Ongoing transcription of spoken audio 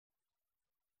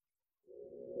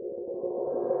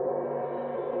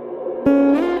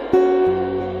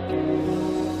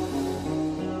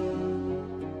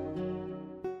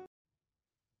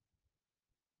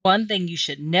One thing you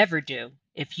should never do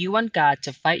if you want God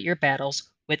to fight your battles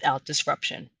without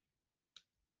disruption.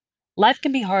 Life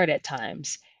can be hard at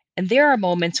times, and there are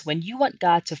moments when you want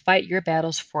God to fight your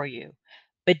battles for you.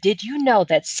 But did you know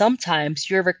that sometimes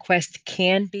your request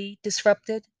can be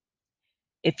disrupted?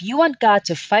 If you want God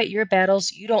to fight your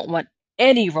battles, you don't want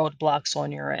any roadblocks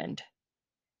on your end.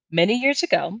 Many years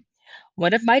ago,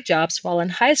 one of my jobs while in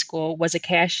high school was a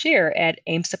cashier at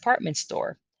Ames department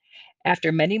store.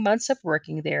 After many months of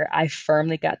working there, I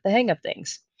firmly got the hang of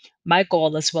things. My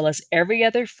goal, as well as every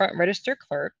other front register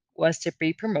clerk, was to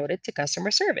be promoted to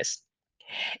customer service.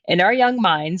 In our young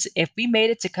minds, if we made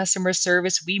it to customer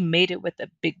service, we made it with the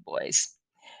big boys.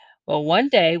 Well, one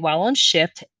day while on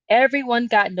shift, everyone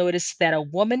got notice that a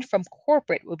woman from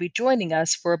corporate would be joining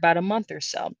us for about a month or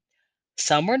so.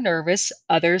 Some were nervous,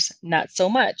 others not so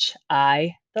much.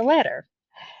 I, the latter.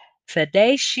 The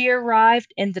day she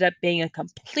arrived ended up being a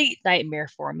complete nightmare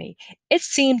for me. It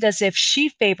seemed as if she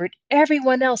favored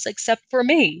everyone else except for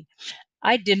me.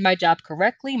 I did my job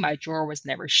correctly, my drawer was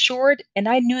never short, and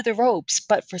I knew the ropes,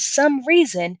 but for some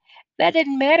reason, that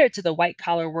didn't matter to the white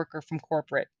collar worker from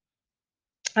corporate.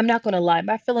 I'm not going to lie,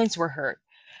 my feelings were hurt.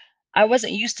 I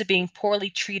wasn't used to being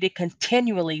poorly treated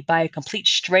continually by a complete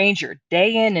stranger,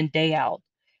 day in and day out.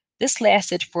 This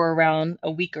lasted for around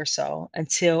a week or so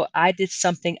until I did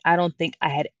something I don't think I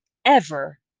had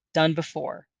ever done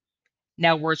before.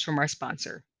 Now, words from our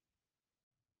sponsor.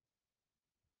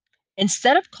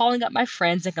 Instead of calling up my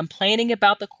friends and complaining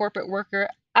about the corporate worker,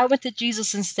 I went to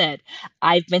Jesus instead.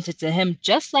 I vented to him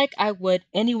just like I would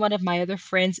any one of my other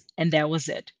friends, and that was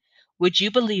it. Would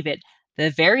you believe it? The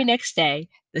very next day,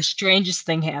 the strangest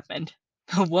thing happened.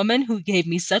 A woman who gave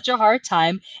me such a hard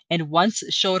time and once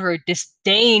showed her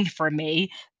disdain for me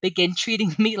began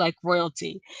treating me like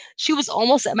royalty. She was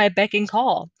almost at my beck and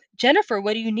call. Jennifer,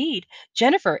 what do you need?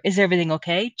 Jennifer, is everything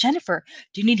okay? Jennifer,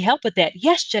 do you need help with that?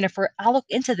 Yes, Jennifer, I'll look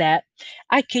into that.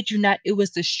 I kid you not, it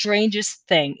was the strangest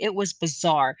thing. It was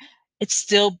bizarre. It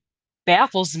still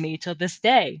baffles me to this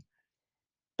day.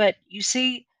 But you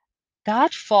see,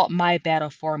 God fought my battle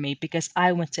for me because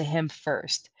I went to Him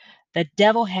first. The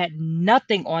devil had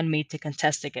nothing on me to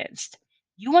contest against.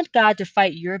 You want God to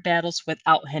fight your battles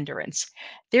without hindrance.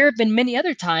 There have been many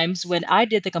other times when I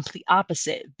did the complete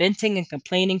opposite, venting and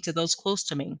complaining to those close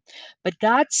to me. But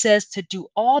God says to do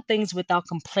all things without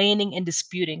complaining and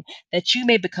disputing, that you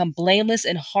may become blameless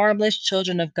and harmless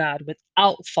children of God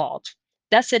without fault.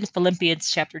 That's in Philippians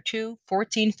chapter 2,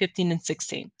 14, 15, and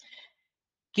 16.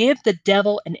 Give the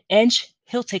devil an inch,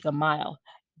 he'll take a mile.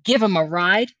 Give him a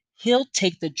ride, he'll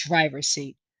take the driver's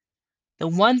seat. The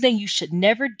one thing you should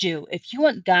never do if you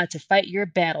want God to fight your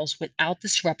battles without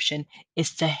disruption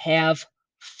is to have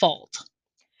fault.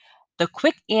 The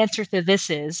quick answer to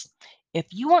this is if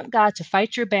you want God to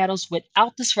fight your battles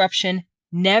without disruption,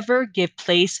 never give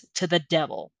place to the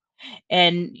devil.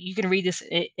 And you can read this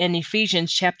in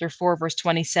Ephesians chapter 4, verse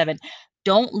 27.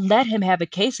 Don't let him have a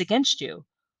case against you.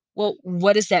 Well,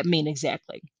 what does that mean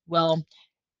exactly? Well,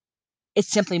 it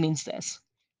simply means this: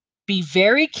 be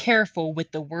very careful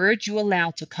with the words you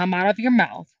allow to come out of your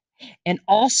mouth, and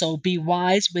also be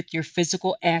wise with your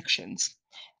physical actions.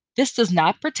 This does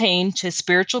not pertain to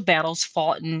spiritual battles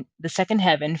fought in the second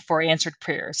heaven for answered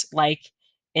prayers, like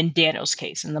in Daniel's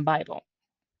case in the Bible.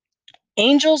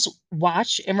 Angels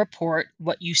watch and report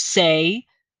what you say,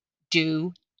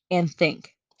 do, and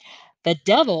think. The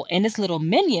devil and his little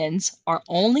minions are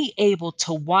only able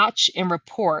to watch and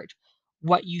report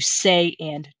what you say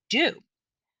and do.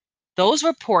 Those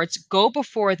reports go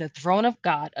before the throne of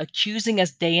God, accusing us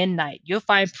day and night. You'll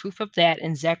find proof of that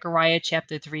in Zechariah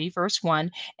chapter 3, verse 1,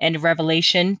 and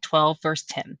Revelation 12, verse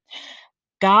 10.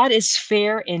 God is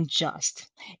fair and just.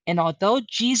 And although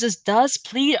Jesus does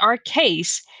plead our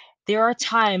case, there are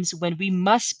times when we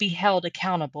must be held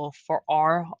accountable for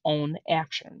our own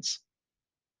actions.